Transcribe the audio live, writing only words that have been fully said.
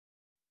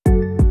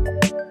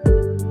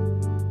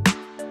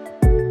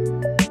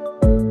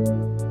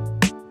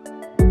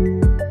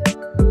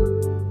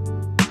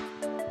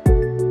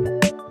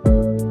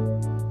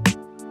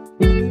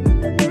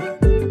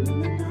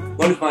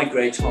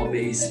great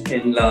hobbies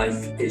in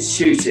life is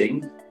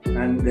shooting,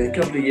 and a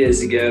couple of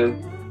years ago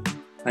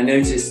I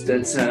noticed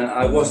that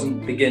I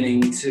wasn't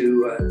beginning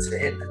to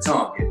hit the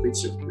target,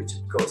 which of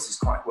course is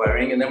quite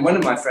worrying. And then one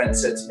of my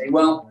friends said to me,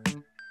 well,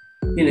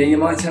 you know, you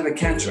might have a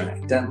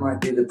cataract, that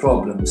might be the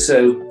problem.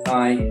 So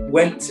I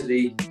went to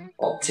the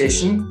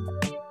optician,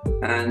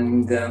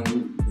 and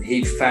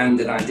he found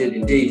that I did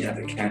indeed have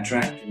a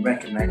cataract and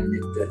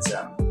recommended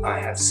that I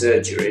have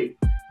surgery.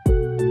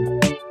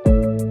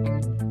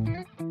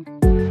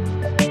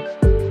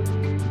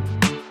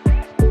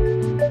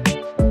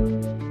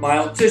 My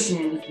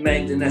optician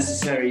made the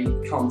necessary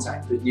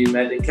contact with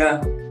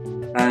Newmedica,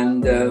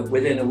 and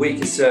within a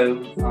week or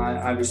so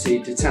I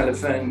received a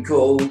telephone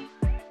call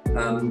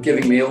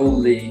giving me all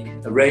the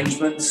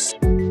arrangements.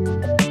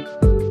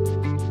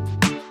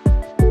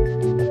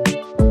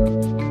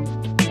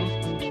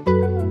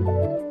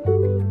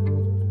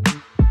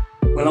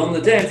 Well, on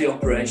the day of the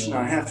operation,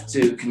 I have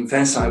to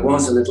confess I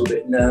was a little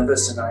bit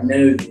nervous, and I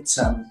know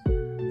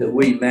that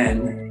we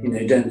men, you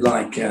know, don't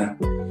like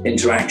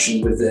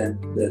interaction with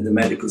the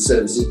medical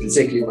services,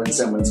 particularly when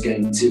someone's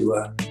going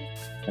to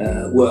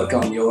work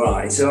on your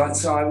eye. So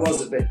I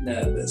was a bit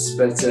nervous,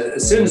 but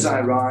as soon as I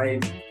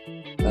arrived,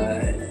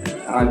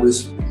 I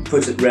was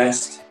put at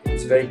rest. It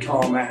was a very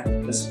calm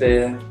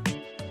atmosphere.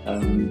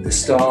 The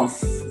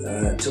staff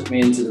took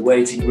me into the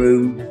waiting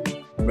room,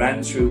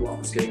 ran through what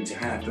was going to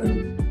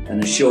happen,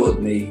 and assured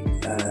me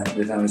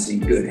that I was in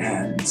good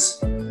hands.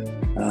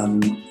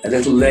 A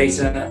little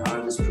later, I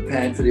was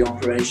prepared for the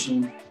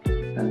operation,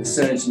 and the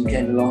surgeon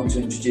came along to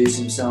introduce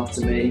himself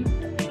to me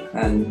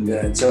and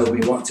told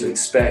me what to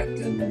expect.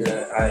 And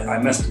I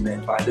must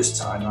admit, by this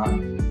time,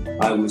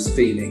 I was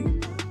feeling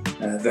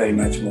very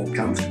much more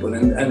comfortable,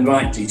 and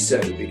rightly so,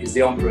 because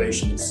the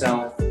operation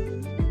itself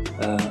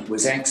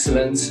was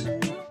excellent.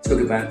 It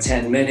took about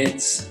 10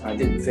 minutes. I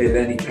didn't feel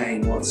any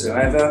pain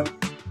whatsoever.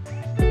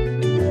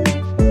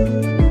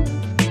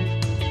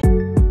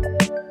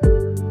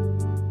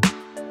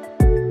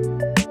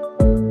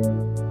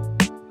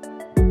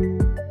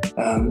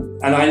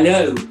 And I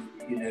know,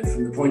 you know,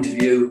 from the point of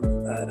view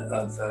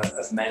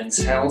of men's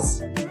health,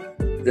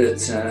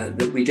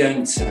 that we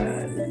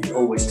don't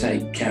always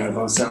take care of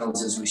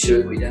ourselves as we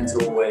should. We don't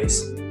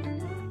always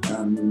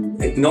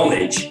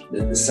acknowledge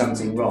that there's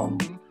something wrong.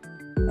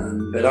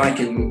 But I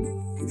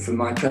can, from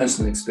my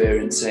personal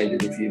experience, say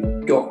that if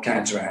you've got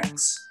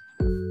cataracts,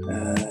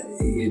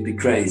 you'd be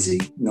crazy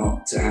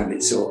not to have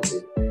it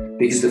sorted.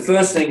 Because the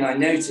first thing I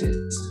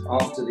noticed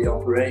after the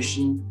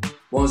operation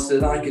was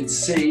that I could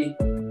see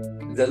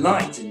the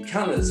light and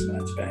colours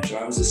much better.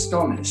 I was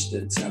astonished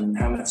at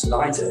how much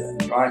lighter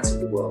and brighter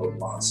the world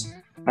was.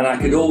 And I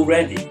could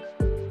already,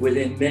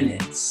 within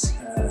minutes,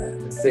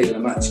 feel a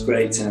much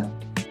greater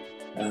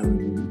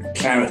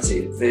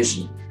clarity of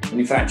vision.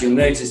 And in fact, you'll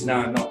notice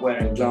now I'm not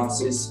wearing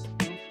glasses.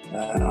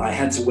 I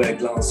had to wear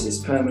glasses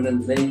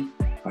permanently.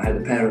 I had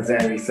a pair of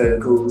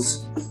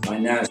varifocals. I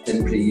now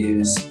simply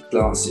use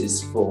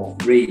glasses for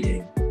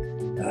reading.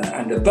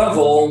 And above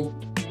all,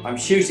 I'm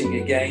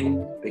shooting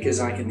again because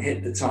I can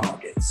hit the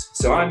targets.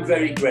 So I'm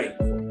very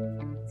grateful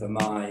for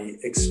my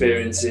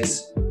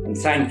experiences, and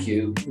thank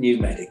you,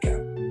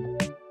 Newmedica.